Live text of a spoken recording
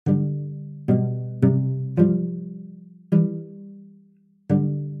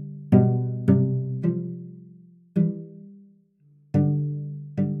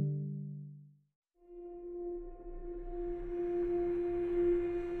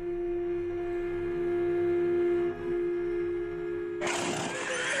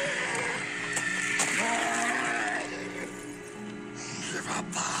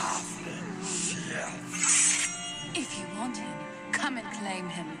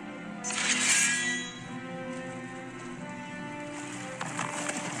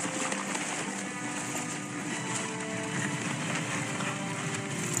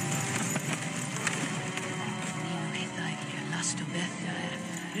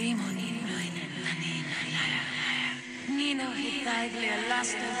Nino Hitaiglia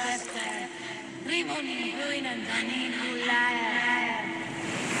Lasto Vesta Rimoni Ruinan Danin Hulaya.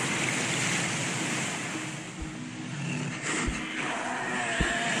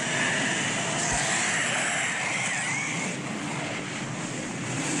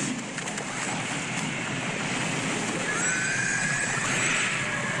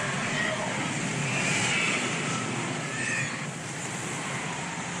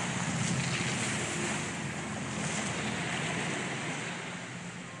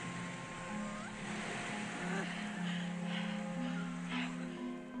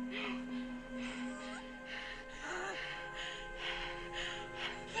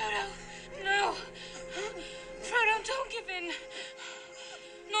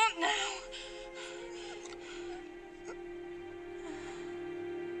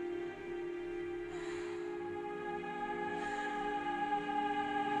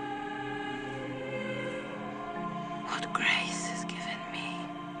 What grace is given me,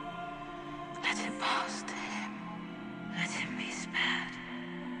 let it pass to him. Let him be spared.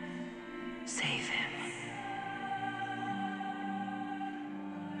 Save him.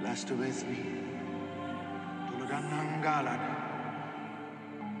 Lastu vesni, tulugan ng galan.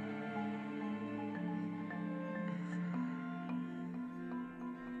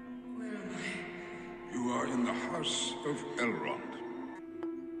 Where am I? You are in the house of Elrond.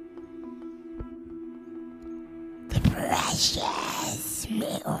 Precious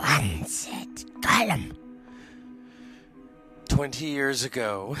me once it, Gollum. 20 years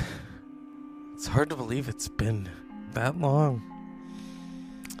ago. It's hard to believe it's been that long.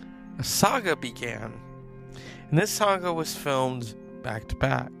 A saga began, and this saga was filmed back to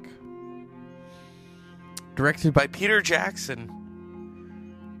back. Directed by Peter Jackson,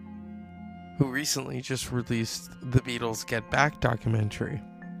 who recently just released the Beatles Get Back documentary.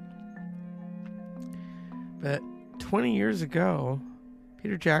 But 20 years ago,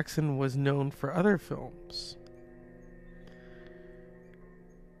 Peter Jackson was known for other films.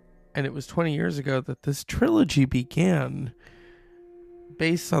 And it was 20 years ago that this trilogy began,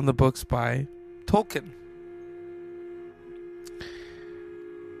 based on the books by Tolkien.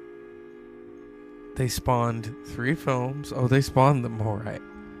 They spawned 3 films. Oh, they spawned them all right.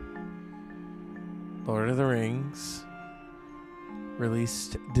 Lord of the Rings,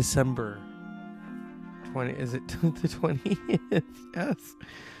 released December 20, is it the 20th? Yes,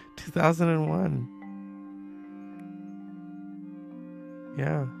 2001.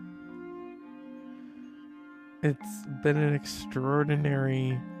 Yeah. It's been an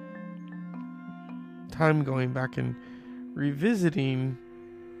extraordinary time going back and revisiting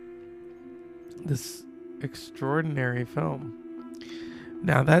this extraordinary film.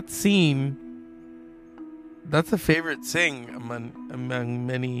 Now that scene, that's a favorite thing among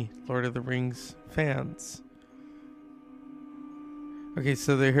many Lord of the Rings fans. Okay,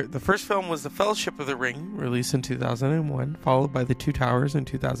 so the first film was The Fellowship of the Ring, released in 2001, followed by The Two Towers in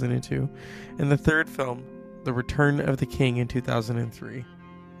 2002, and the third film, The Return of the King, in 2003.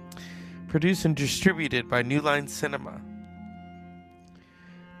 Produced and distributed by New Line Cinema.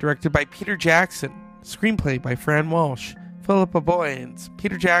 Directed by Peter Jackson. Screenplay by Fran Walsh, Philippa Boyens,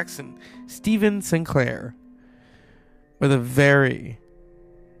 Peter Jackson, Stephen Sinclair. With a very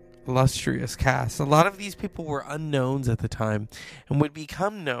illustrious cast. A lot of these people were unknowns at the time and would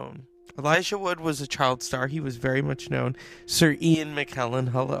become known. Elijah Wood was a child star. He was very much known. Sir Ian McKellen,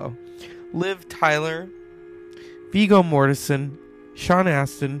 hello. Liv Tyler, Viggo Mortensen, Sean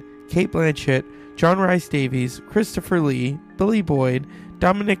Astin, Cate Blanchett, John Rhys Davies, Christopher Lee, Billy Boyd,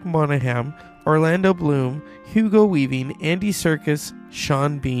 Dominic Monaghan, Orlando Bloom, Hugo Weaving, Andy Serkis,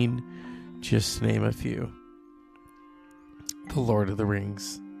 Sean Bean, just to name a few. The Lord of the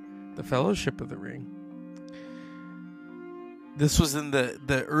Rings, The Fellowship of the Ring. This was in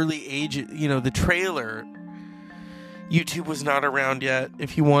the early age, the trailer. YouTube was not around yet.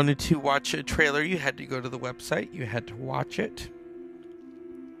 If you wanted to watch a trailer, you had to go to the website. You had to watch it.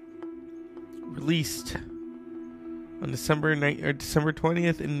 Released on December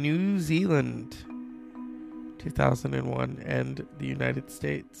 20th in New Zealand, 2001, and the United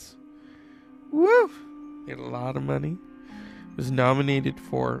States. Woo! Made a lot of money. Was nominated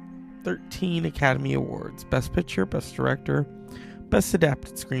for 13 Academy Awards. Best Picture, Best Director, Best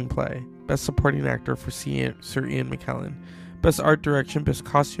Adapted Screenplay, Best Supporting Actor for Sir Ian McKellen, Best Art Direction, Best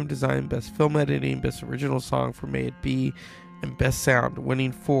Costume Design, Best Film Editing, Best Original Song for May It Be, and Best Sound,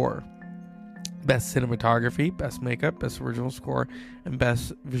 winning 4. Best Cinematography, Best Makeup, Best Original Score, and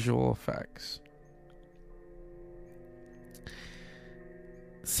Best Visual Effects.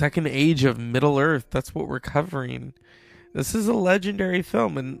 Second Age of Middle Earth, that's what we're covering. This is a legendary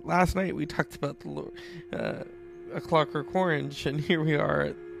film, and last night we talked about A Clockwork Orange, and here we are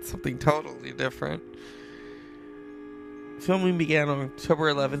at something totally different. Filming began on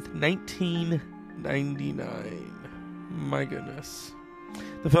October 11th, 1999. My goodness.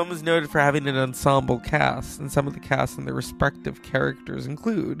 The film is noted for having an ensemble cast, and some of the cast and their respective characters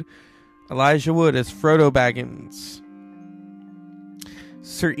include Elijah Wood as Frodo Baggins,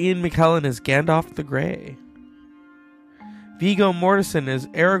 Sir Ian McKellen as Gandalf the Grey, Viggo Mortensen as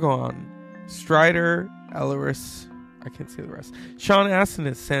Aragorn, Strider Elleris, I can't say the rest, Sean Astin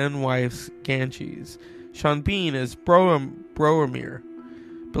as Samwise Gamgee, Sean Bean as Boromir,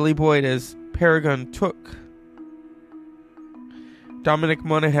 Billy Boyd as Peregrine Took, Dominic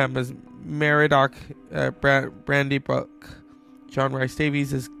Monaghan as Meriadoc Brandybuck, John Rhys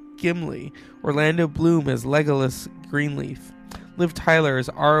Davies as Gimli, Orlando Bloom as Legolas Greenleaf, Liv Tyler as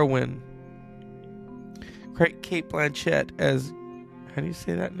Arwen, Kate Blanchett as, how do you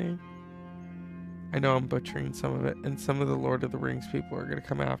say that name? I know I'm butchering some of it, and some of the Lord of the Rings people are going to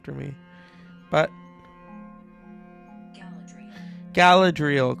come after me. But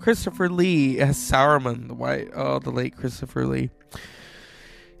Galadriel, Christopher Lee as Saruman the White. Oh, the late Christopher Lee.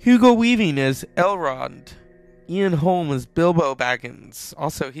 Hugo Weaving as Elrond. Ian Holm as Bilbo Baggins.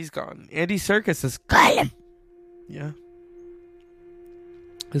 Also, he's gone. Andy Serkis as Gollum. Yeah.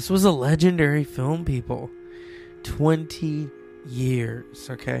 This was a legendary film, people. 20 years,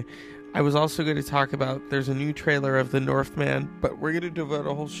 okay? I was also going to talk about, there's a new trailer of The Northman, but we're going to devote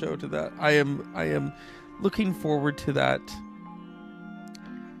a whole show to that. I am looking forward to that.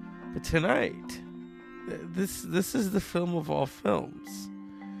 But tonight, this is the film of all films.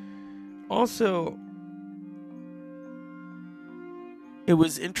 Also, it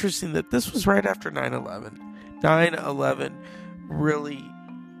was interesting that this was right after 9/11. 9/11 really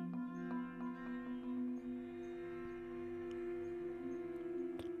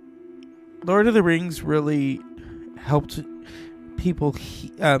Lord of the Rings really helped people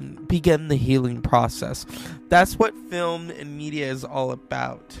begin the healing process. That's what film and media is all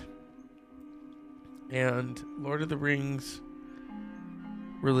about. And Lord of the Rings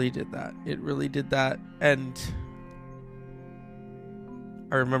really did that. It really did that. And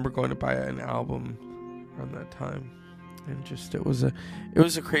I remember going to buy an album around that time. And just it was a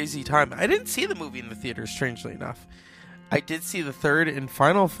crazy time. I didn't see the movie in the theater, strangely enough. I did see the third and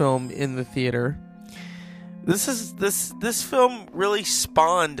final film in the theater. This film really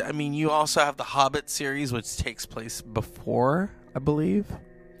spawned. I mean, you also have the Hobbit series, which takes place before, I believe.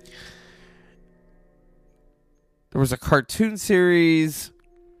 There was a cartoon series.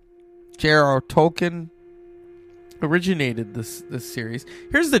 J.R.R. Tolkien originated this series.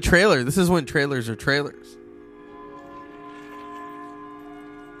 Here's the trailer. This is when trailers are trailers.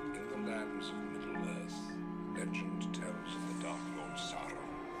 In the lands of Middle-earth, legend tells of the Dark Lord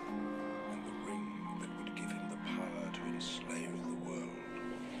Sauron and the ring that would give him the power to enslave the world.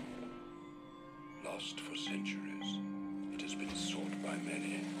 Lost for centuries, it has been sought by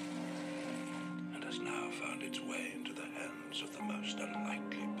many and has now found its way into the hands of the most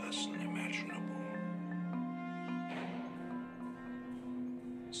unlikely person imaginable.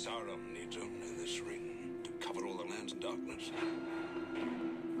 Sauron needs only this ring to cover all the lands in darkness.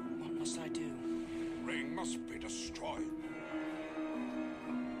 What must I do? The ring must be destroyed.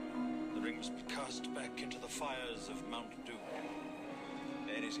 The ring must be cast back into the fires of Mount Doom.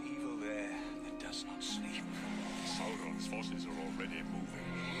 There is evil there that does not sleep. Sauron's forces are already moving.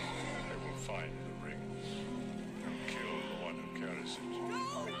 They will find the rings and kill the one who carries it.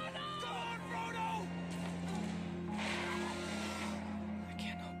 I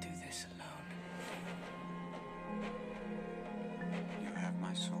cannot do this alone. You have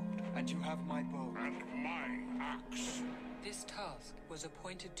my sword. And you have my bow. And my axe. This task was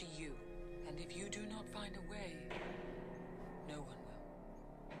appointed to you, and if you do not find a way, no one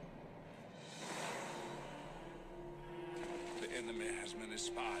will. The enemy has many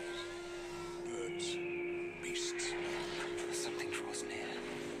spies. Birds, beasts. Something draws near.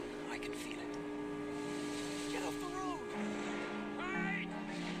 I can feel it. Get off the road!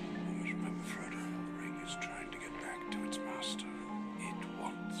 Always remember, Frodo, the ring is trying to get back to its master. It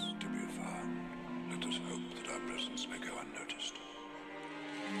wants to be found. Let us hope that our presence may go unnoticed.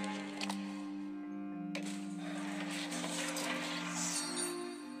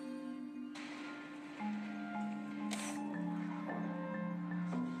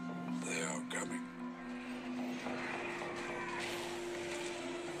 They are coming.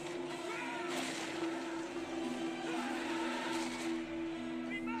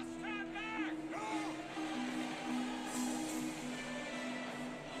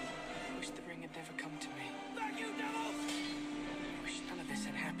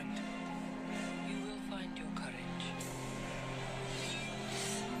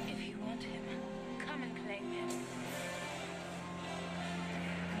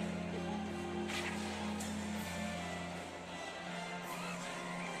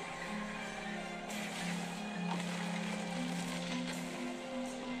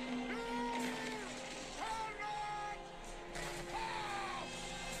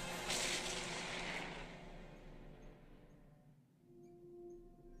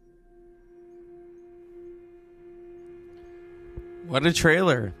 What a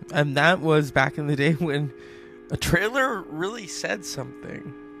trailer. And that was back in the day when a trailer really said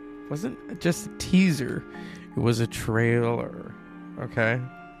something. It wasn't just a teaser. It was a trailer. Okay?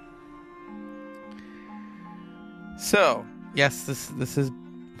 So, yes, this is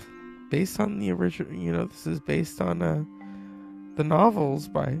based on the original, you know, this is based on the novels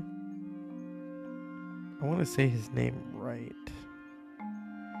by, I want to say his name right.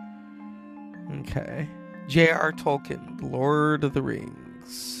 Okay. J.R. Tolkien, Lord of the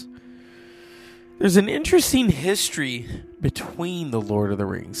Rings. There's an interesting history between the Lord of the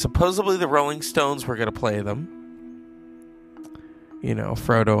Rings. Supposedly the Rolling Stones were going to play them. You know,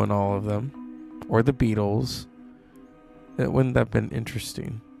 Frodo and all of them. Or the Beatles. Wouldn't that have been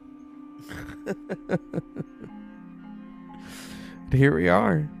interesting? But here we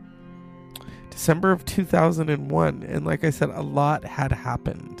are. December of 2001. And like I said, a lot had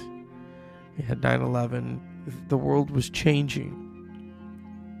happened. We had 9/11. The world was changing.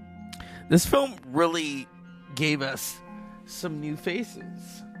 This film really gave us some new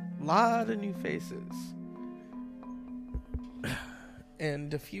faces. A lot of new faces.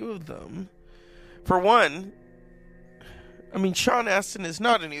 And a few of them. For one, I mean, Sean Astin is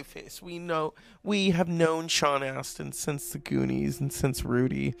not a new face. We have known Sean Astin since The Goonies and since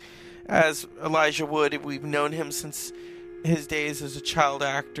Rudy. As Elijah Wood, we've known him since his days as a child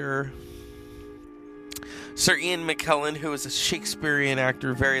actor. Sir Ian McKellen, who is a Shakespearean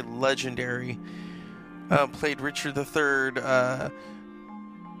actor, very legendary, played Richard III,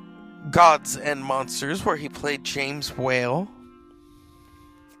 Gods and Monsters, where he played James Whale.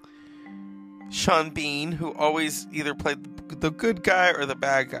 Sean Bean, who always either played the good guy or the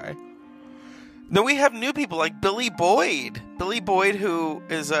bad guy. Then we have new people like Billy Boyd. Billy Boyd, who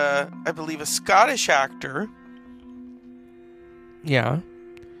is, I believe, a Scottish actor. Yeah.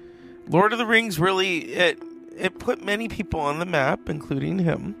 Lord of the Rings really, it put many people on the map, including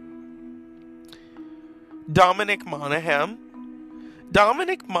him. Dominic Monaghan.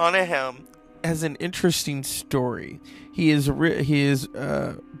 Dominic Monaghan has an interesting story. He is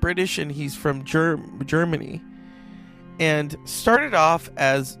British and he's from Germany, and started off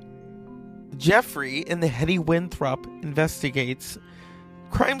as Jeffrey in the Hetty Winthrop Investigates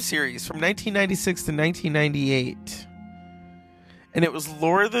crime series from 1996 to 1998. And it was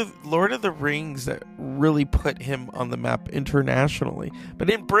Lord of the Rings that really put him on the map internationally. But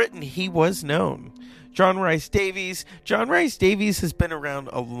in Britain, he was known. John Rhys Davies. John Rhys Davies has been around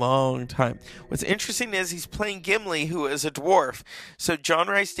a long time. What's interesting is he's playing Gimli, who is a dwarf. So John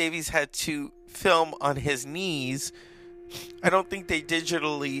Rhys Davies had to film on his knees. I don't think they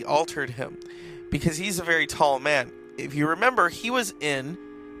digitally altered him, because he's a very tall man. If you remember, he was in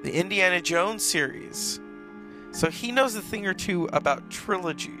the Indiana Jones series. So he knows a thing or two about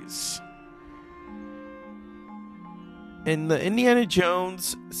trilogies. In the Indiana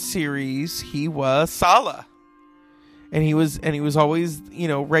Jones series, he was Sala. And he was always, you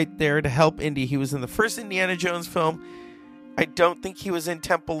know, right there to help Indy. He was in the first Indiana Jones film. I don't think he was in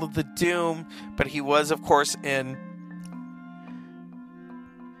Temple of the Doom, but he was, of course, in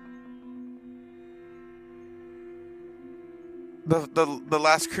the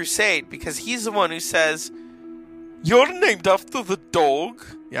Last Crusade, because he's the one who says, "You're named after the dog."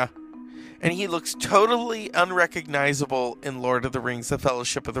 Yeah. And he looks totally unrecognizable in Lord of the Rings, The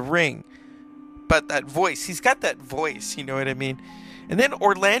Fellowship of the Ring. But that voice, he's got that voice, you know what I mean? And then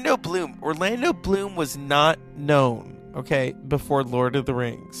Orlando Bloom. Orlando Bloom was not known, okay, before Lord of the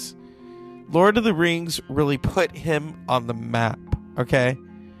Rings. Lord of the Rings really put him on the map, okay?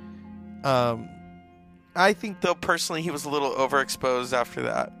 I think, though, personally, he was a little overexposed after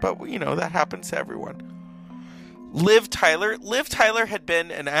that. But, you know, that happens to everyone. Liv Tyler. Liv Tyler had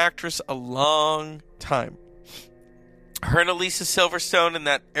been an actress a long time. Her and Alicia Silverstone in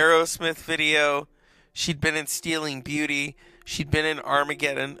that Aerosmith video. She'd been in Stealing Beauty. She'd been in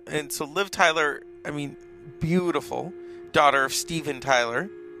Armageddon. And so Liv Tyler, I mean, beautiful. Daughter of Steven Tyler.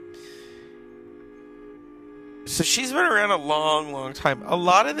 So she's been around a long, long time. A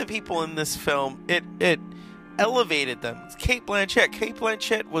lot of the people in this film, it elevated them. Cate Blanchett. Cate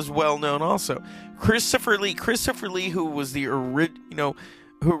Blanchett was well known also. Christopher Lee, who was the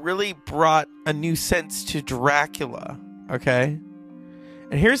who really brought a new sense to Dracula. Okay,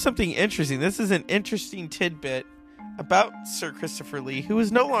 and here's something interesting. This is an interesting tidbit about Sir Christopher Lee, who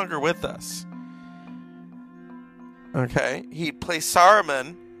is no longer with us. Okay, he plays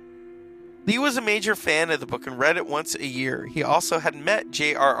Saruman. Lee was a major fan of the book and read it once a year. He also had met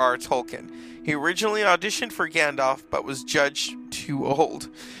J.R.R. Tolkien. He originally auditioned for Gandalf, but was judged too old.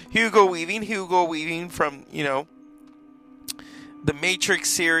 Hugo Weaving from, you know, the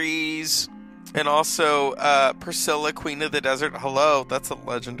Matrix series, And also Priscilla, Queen of the Desert. Hello, that's a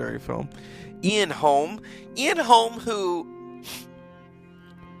legendary film. Ian Holm. Ian Holm, who...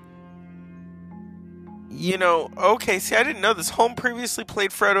 okay, see, I didn't know this. Holm previously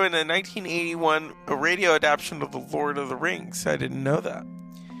played Frodo in a 1981 radio adaptation of The Lord of the Rings. I didn't know that.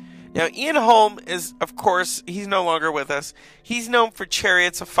 Now, Ian Holm is, of course, he's no longer with us. He's known for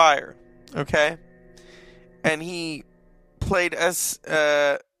Chariots of Fire, okay? And he played as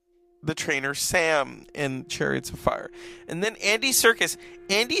the trainer Sam in Chariots of Fire. And then Andy Serkis.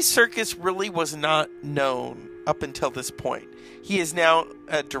 Andy Serkis really was not known up until this point. He is now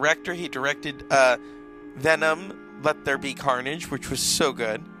a director. He directed Venom, Let There Be Carnage, which was so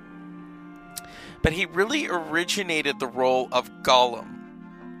good. But he really originated the role of Gollum.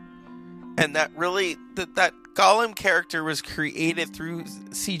 And that really, that Gollum character was created through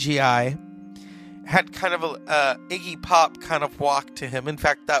CGI. Had kind of a Iggy Pop kind of walk to him. In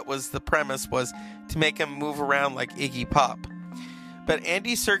fact, that was the premise, was to make him move around like Iggy Pop. But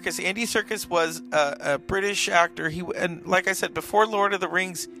Andy Serkis was a British actor. And like I said, before Lord of the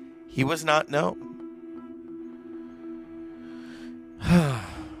Rings, he was not known.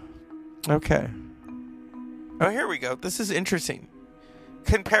 Okay. Oh, here we go. This is interesting.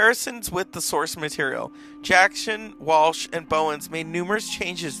 Comparisons with the source material. Jackson, Walsh, and Bowens made numerous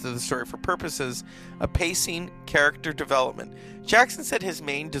changes to the story for purposes of pacing, character development. Jackson said his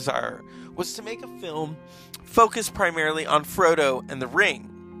main desire was to make a film focused primarily on Frodo and the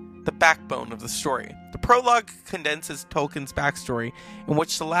Ring, the backbone of the story. The prologue condenses Tolkien's backstory, in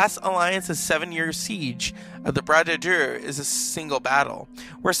which the last Alliance's 7-year siege of the Barad-dûr is a single battle,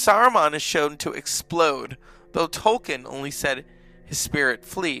 where Saruman is shown to explode, though Tolkien only said his spirit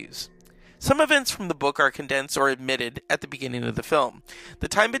flees. Some events from the book are condensed or omitted at the beginning of the film. The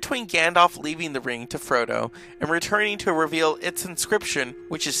time between Gandalf leaving the ring to Frodo and returning to reveal its inscription,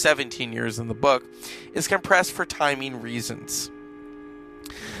 which is 17 years in the book, is compressed for timing reasons.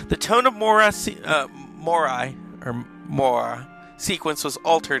 The tone of Morai sequence was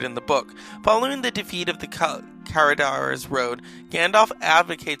altered in the book. Following the defeat of the Caradar's Road, Gandalf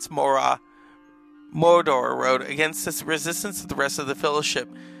advocates Mordor Road against the resistance of the rest of the Fellowship,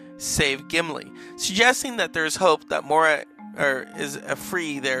 save Gimli, suggesting that there is hope that Moria is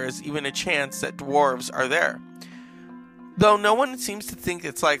free. There is even a chance that dwarves are there. Though no one seems to think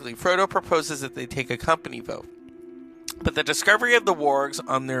it's likely, Frodo proposes that they take a company vote. But the discovery of the wargs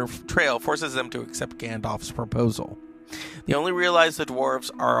on their trail forces them to accept Gandalf's proposal. They only realize the dwarves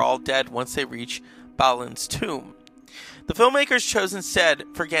are all dead once they reach Balin's tomb. The filmmakers chose instead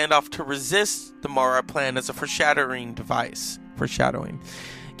for Gandalf to resist the Moria plan as a foreshadowing device.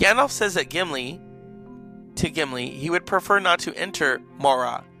 Gandalf says that Gimli he would prefer not to enter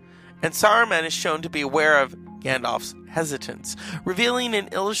Moria, and Saruman is shown to be aware of Gandalf's hesitance, revealing an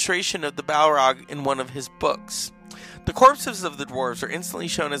illustration of the Balrog in one of his books. The corpses of the dwarves are instantly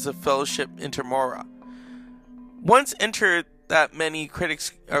shown as a Fellowship enter Moria. One detail that many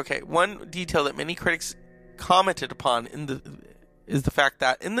critics commented upon is the fact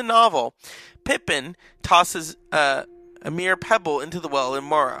that in the novel, Pippin tosses a mere pebble into the well in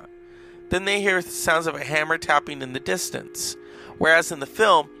Moria. Then they hear the sounds of a hammer tapping in the distance, whereas in the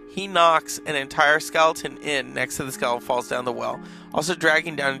film, he knocks an entire skeleton in next to the skeleton, falls down the well, also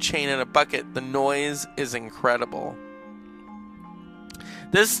dragging down a chain and a bucket. The noise is incredible.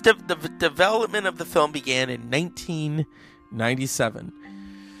 The development of the film began in 1997.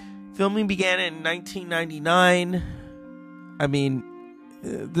 Filming began in 1999. I mean,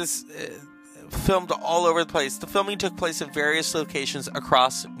 this filmed all over the place. The filming took place in various locations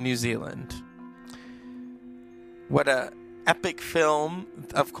across New Zealand. What a epic film.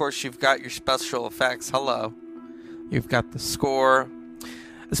 Of course, you've got your special effects. Hello. You've got the score.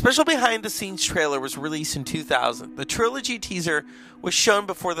 A special behind-the-scenes trailer was released in 2000. The trilogy teaser was shown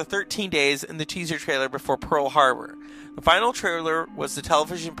before the 13 Days and the teaser trailer before Pearl Harbor. The final trailer was the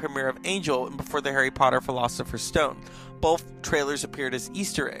television premiere of Angel and before the Harry Potter Philosopher's Stone. Both trailers appeared as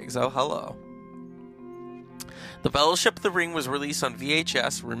Easter eggs. Oh, hello. The Fellowship of the Ring was released on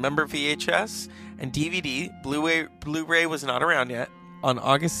VHS, remember VHS, and DVD. Blu-ray was not around yet, on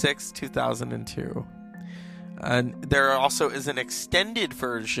August 6, 2002. And there also is an extended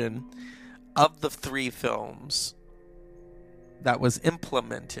version of the 3 films that was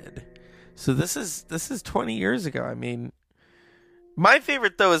implemented. So this is 20 years ago. I mean, my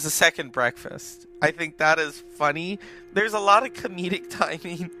favorite though is The Second Breakfast. I think that is funny. There's a lot of comedic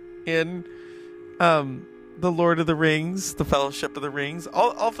timing in The Lord of the Rings, The Fellowship of the Rings.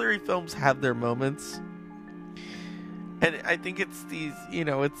 All 3 films have their moments. And I think it's these,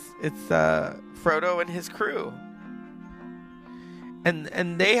 it's Frodo and his crew.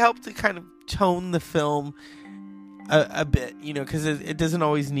 and they help to kind of tone the film a bit, you know, because it doesn't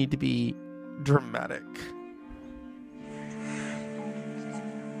always need to be dramatic.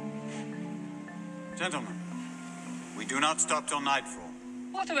 Gentlemen, we do not stop till nightfall.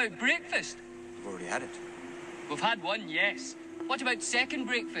 What about breakfast? We've already had it. We've had one, yes. What about second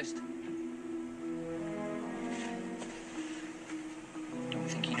breakfast? Don't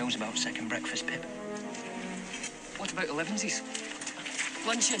think he knows about second breakfast, Pip. What about 11sies?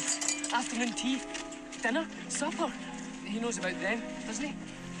 Luncheon, afternoon tea, dinner, supper. He knows about them, doesn't he?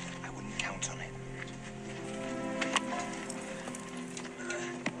 I wouldn't count on it.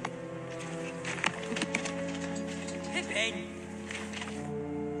 Hey, Ben.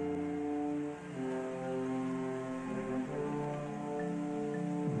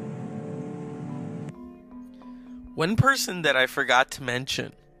 One person that I forgot to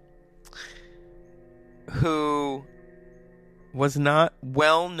mention who was not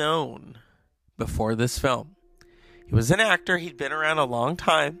well known before this film. He was an actor. He'd been around a long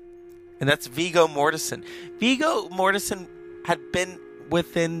time, and that's Viggo Mortensen. Viggo Mortensen had been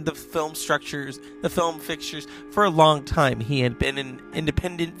within the film structures, the film fixtures, for a long time. He had been in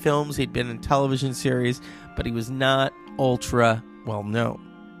independent films. He'd been in television series, but he was not ultra well known.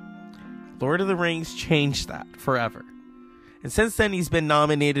 Lord of the Rings changed that forever. And since then, he's been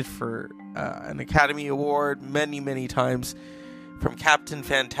nominated for an Academy Award many, many times, from Captain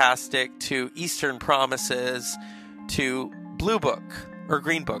Fantastic to Eastern Promises to Blue Book, or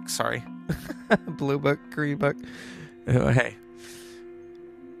Green Book, sorry. Blue Book, Green Book. Oh, hey.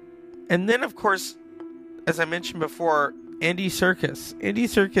 And then, of course, as I mentioned before, Andy Serkis. Andy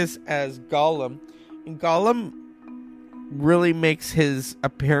Serkis as Gollum. And Gollum really makes his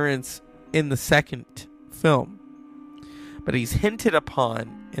appearance in the second film, but he's hinted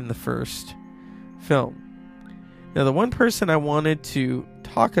upon in the first film. Now, the one person I wanted to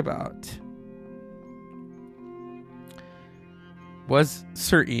talk about was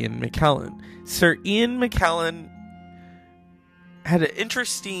Sir Ian McKellen. Sir Ian McKellen had an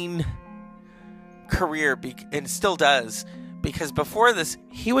interesting career, and still does, because before this,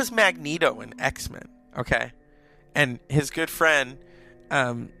 he was Magneto in X-Men, okay? And his good friend,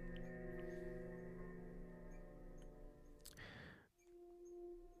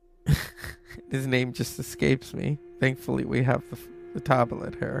 his name just escapes me. Thankfully, we have the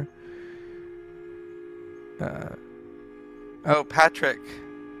tablet here. Patrick.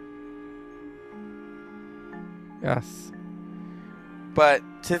 Yes. But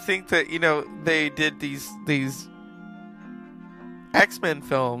to think that, you know, they did these X-Men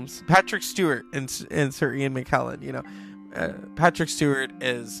films, Patrick Stewart and Sir Ian McKellen, you know. Patrick Stewart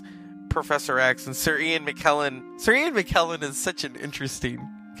is Professor X, and Sir Ian McKellen is such an interesting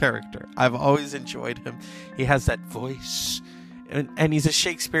character. I've always enjoyed him. He has that voice, and he's a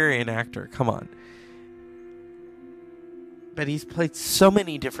Shakespearean actor. Come on. But he's played so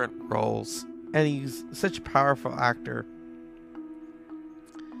many different roles, and he's such a powerful actor.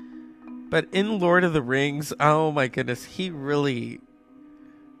 But in Lord of the Rings, oh my goodness, him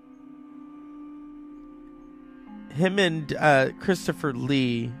and Christopher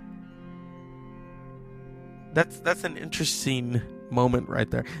Lee, that's an interesting moment right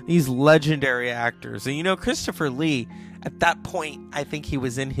there. These legendary actors. And you know, Christopher Lee, at that point, I think he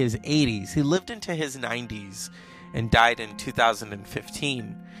was in his 80s. He lived into his 90s and died in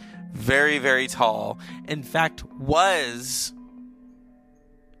 2015. Very, very tall. In fact, was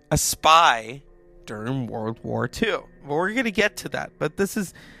a spy during World War II. Well, we're going to get to that. But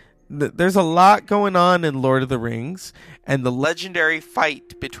there's a lot going on in Lord of the Rings, and the legendary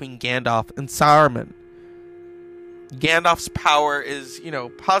fight between Gandalf and Saruman. Gandalf's power is, you know,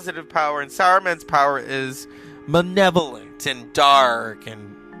 positive power, and Saruman's power is malevolent and dark,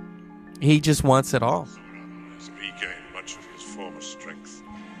 and he just wants it all. Sauron has regained much of his former strength.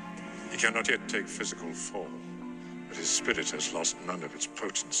 He cannot yet take physical form, but his spirit has lost none of its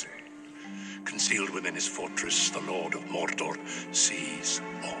potency. Concealed within his fortress, the Lord of Mordor sees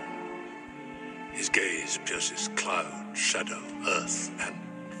all. His gaze pierces cloud, shadow, earth, and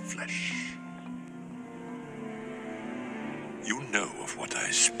flesh. You know of what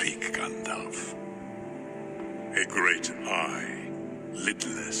I speak, Gandalf. A great eye,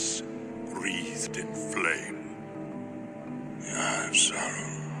 lidless, wreathed in flame. Yes,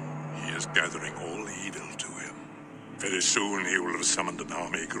 Sauron. He is gathering all evil to him. Very soon he will have summoned an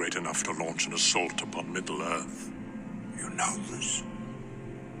army great enough to launch an assault upon Middle-earth. You know this?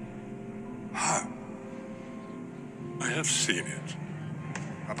 How? I have seen it.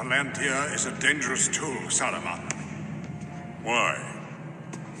 A Palantir is a dangerous tool, Saruman. Why?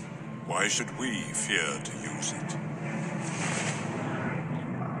 Why should we fear to use it?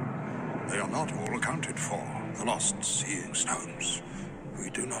 They are not all accounted for. The lost seeing stones. We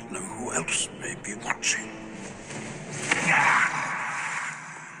do not know who else may be watching.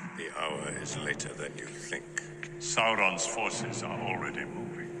 The hour is later than you think. Sauron's forces are already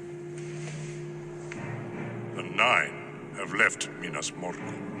moving. The Nine have left Minas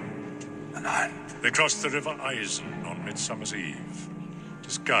Morgul. The Nine? They crossed the River Eisen on Midsummer's Eve,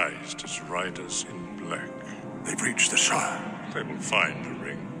 disguised as riders in black. They've reached the Shire. They will find the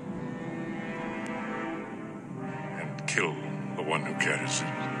ring and kill the one who carries it.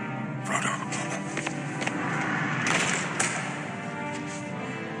 Frodo.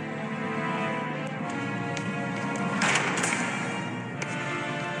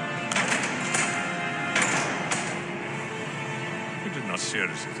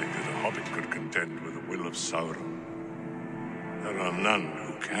 Seriously think that a hobbit could contend with the will of Sauron. There are none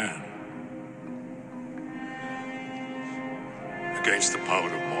who can. Against the power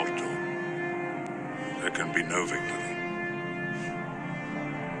of Mordor, there can be no victory.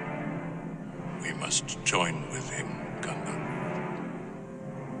 We must join with him, Gandalf.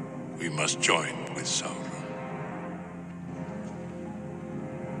 We must join with Sauron.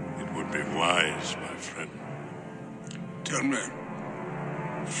 It would be wise, my friend. Tell me,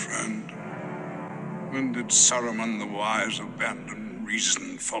 friend, when did Saruman the Wise abandon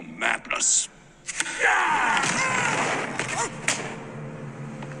reason for madness?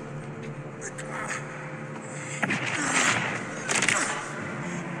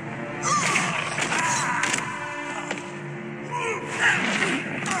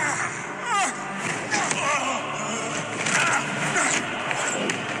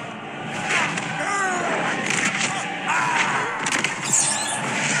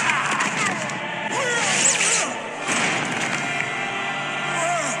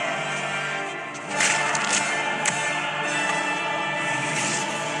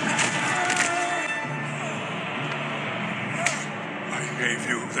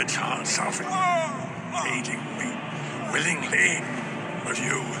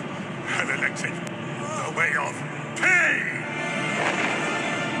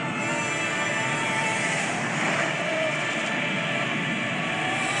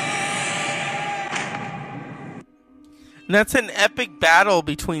 And that's an epic battle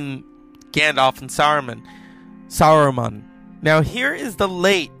between Gandalf and Saruman. Now here is the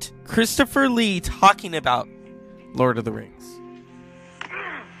late Christopher Lee talking about Lord of the Rings.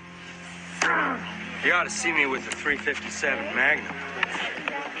 You ought to see me with the 357 Magnum.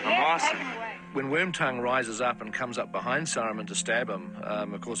 I'm awesome. When Wormtongue rises up and comes up behind Saruman to stab him,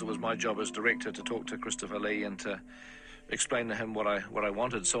 of course it was my job as director to talk to Christopher Lee and to explain to him what I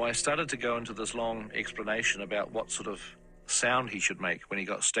wanted. So I started to go into this long explanation about what sort of sound he should make when he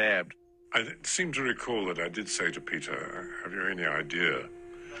got stabbed. I seem to recall that I did say to Peter, have you any idea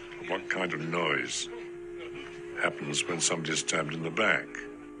of what kind of noise happens when somebody's stabbed in the back?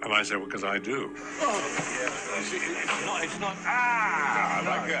 And I said, well, because I do. It's not.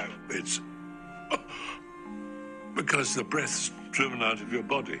 Like that. It's because the breath's driven out of your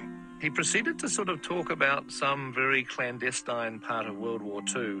body. He proceeded to sort of talk about some very clandestine part of World War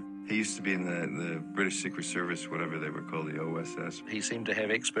II. He used to be in the British Secret Service, whatever they were called, the OSS. He seemed to have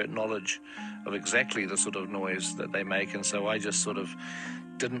expert knowledge of exactly the sort of noise that they make, and so I just sort of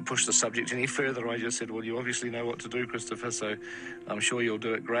didn't push the subject any further. I just said, well, you obviously know what to do, Christopher, so I'm sure you'll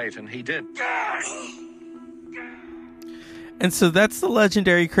do it great, and he did. And so that's the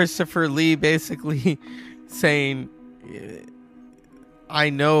legendary Christopher Lee basically saying, I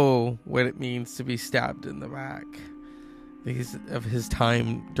know what it means to be stabbed in the back because of his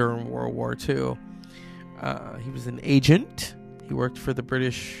time during World War II. He was an agent. He worked for the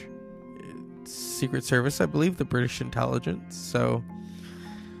British Secret Service, I believe, the British intelligence. So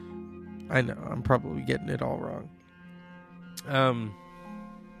I know I'm probably getting it all wrong.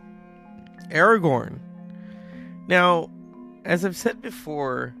 Aragorn. Now, as I've said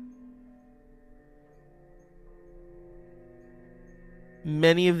before,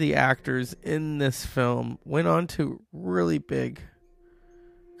 many of the actors in this film went on to really big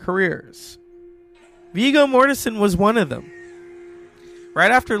careers. Viggo Mortensen was one of them.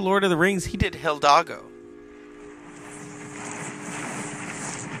 Right after Lord of the Rings, he did Hidalgo.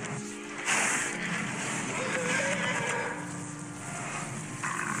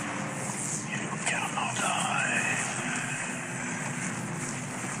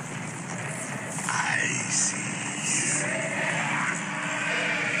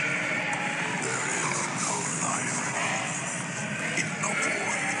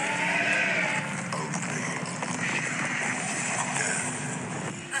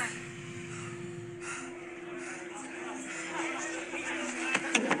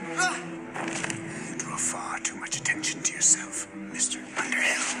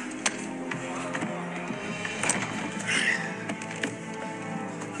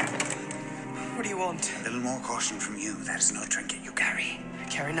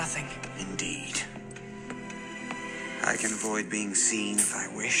 carry nothing. Indeed. I can avoid being seen if I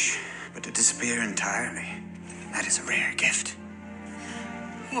wish, but to disappear entirely, that is a rare gift.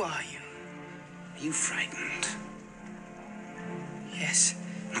 Who are you? Are you frightened? Yes.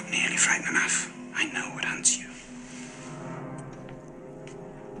 Not nearly frightened enough. I know what hunts you.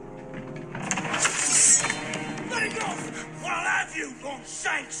 Let it go! Or I'll have you on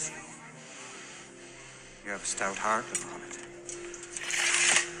shanks! You have a stout heart, upon it.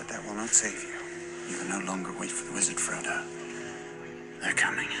 But that will not save you. You can no longer wait for the wizard Frodo. They're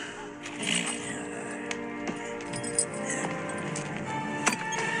coming.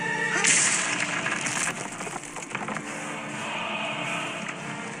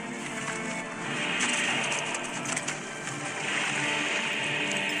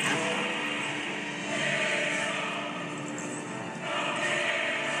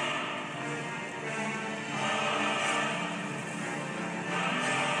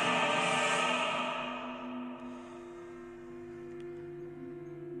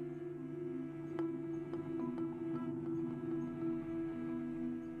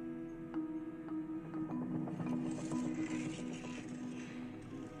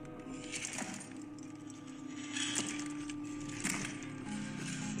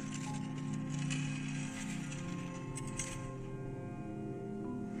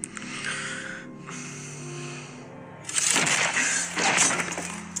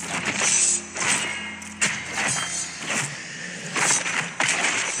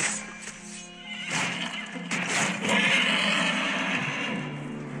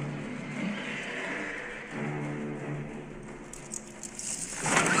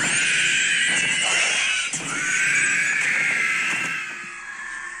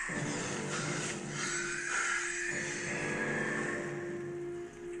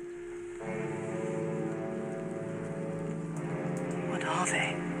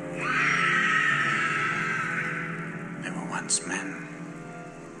 Men,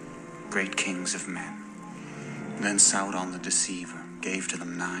 great kings of men. Then Sauron the Deceiver gave to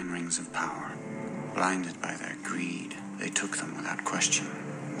them 9 rings of power. Blinded by their greed, they took them without question,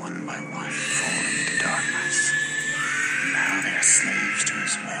 one by one, falling into darkness. Now they are slaves to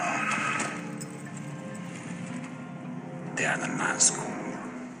his will. They are the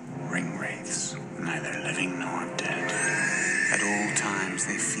Nazgul, ring wraiths, neither living nor dead. At all times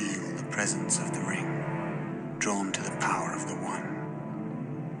they feel the presence of the ring, drawn to the power of the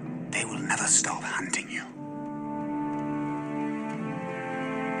One. They will never stop hunting you.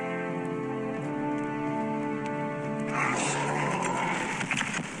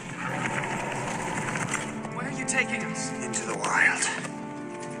 Where are you taking us? Into the wild.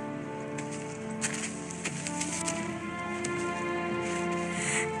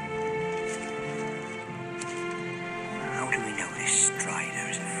 How do we know this Strider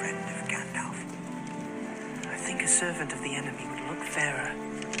is a friend of Gandalf? I think a servant of the enemy would look fairer,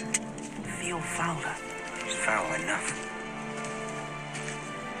 feel fouler. He's foul enough.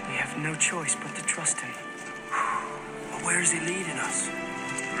 We have no choice but to trust him. But where is he leading us?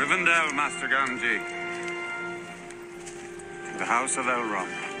 Rivendell, Master Gamgee. To the House of Elrond.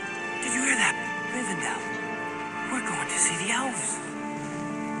 Did you hear that? Rivendell. We're going to see the elves.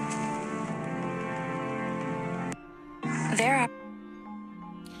 There are...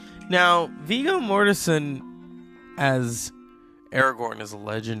 Now, Viggo Mortensen as Aragorn is a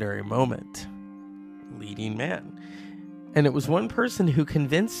legendary moment. Leading man. And it was one person who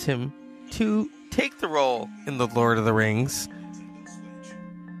convinced him to take the role in The Lord of the Rings.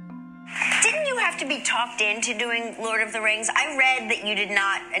 Didn't you have to be talked into doing Lord of the Rings? I read that you did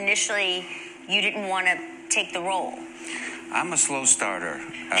not initially, you didn't want to take the role. I'm a slow starter,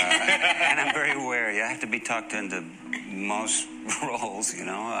 and I'm very wary. I have to be talked into most roles, you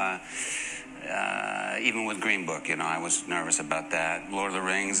know. Even with Green Book, you know, I was nervous about that. Lord of the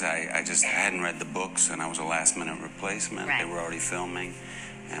Rings, I hadn't read the books, and I was a last-minute replacement. Right. They were already filming.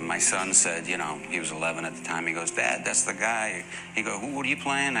 And my son said, you know, he was 11 at the time. He goes, Dad, that's the guy. He goes, what are you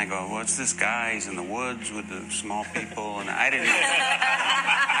playing? I go, well, it's this guy. He's in the woods with the small people. And I didn't know.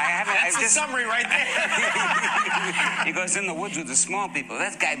 That's the summary right there. He goes, in the woods with the small people.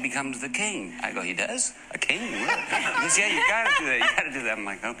 That guy becomes the king. I go, he does? A king? Really? He goes, yeah, you got to do that. You got to do that. I'm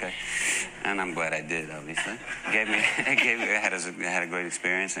like, okay. And I'm glad I did, obviously. I had a great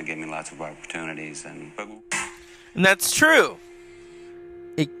experience, and it gave me lots of opportunities. And that's true.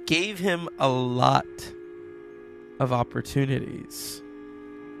 It gave him a lot of opportunities.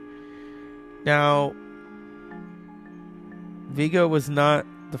 Now, Viggo was not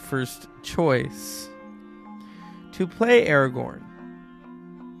the first choice to play Aragorn.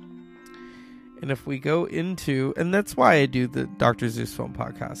 And if we go into, and that's why I do the Dr. Zeus Film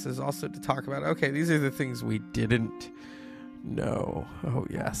Podcast, is also to talk about, okay, these are the things we didn't know. Oh,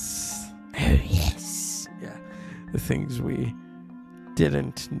 yes. Oh, yes. Yeah. The things we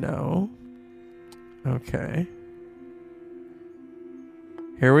didn't know. Okay.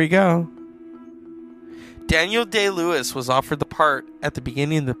 Here we go. Daniel Day-Lewis was offered the part at the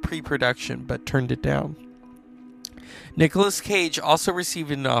beginning of the pre-production, but turned it down. Nicolas Cage also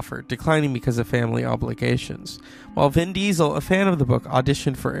received an offer, declining because of family obligations, while Vin Diesel, a fan of the book,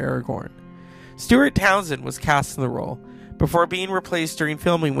 auditioned for Aragorn. Stuart Townsend was cast in the role, before being replaced during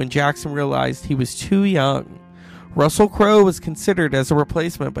filming when Jackson realized he was too young. Russell Crowe was considered as a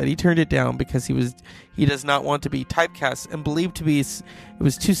replacement, but he turned it down because he does not want to be typecast and believed it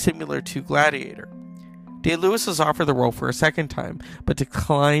was too similar to Gladiator. Day-Lewis was offered the role for a second time, but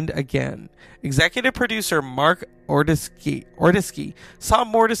declined again. Executive producer Mark Ordesky saw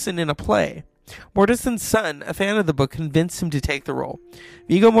Mortensen in a play. Mortensen's son, a fan of the book, convinced him to take the role.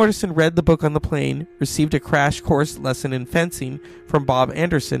 Viggo Mortensen read the book on the plane, received a crash course lesson in fencing from Bob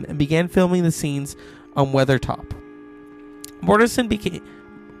Anderson, and began filming the scenes on Weathertop. Mortensen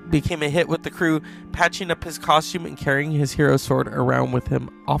became a hit with the crew, patching up his costume and carrying his hero sword around with him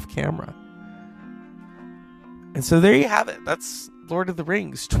off camera. And so there you have it. That's Lord of the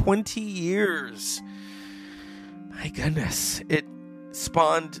Rings. 20 years. My goodness. It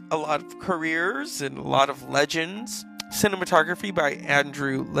spawned a lot of careers and a lot of legends. Cinematography by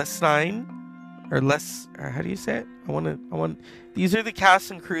Andrew Lesnine. How do you say it? These are the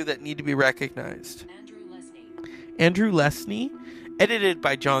cast and crew that need to be recognized. Andrew Lesney. Edited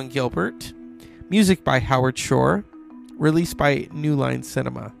by John Gilbert. Music by Howard Shore. Released by New Line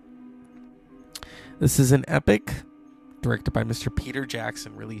Cinema. This is an epic, directed by Mr. Peter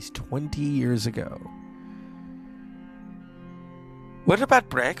Jackson, released 20 years ago. What about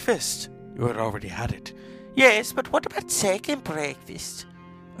breakfast? You had already had it. Yes, but what about second breakfast?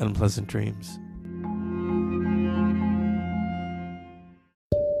 Unpleasant dreams.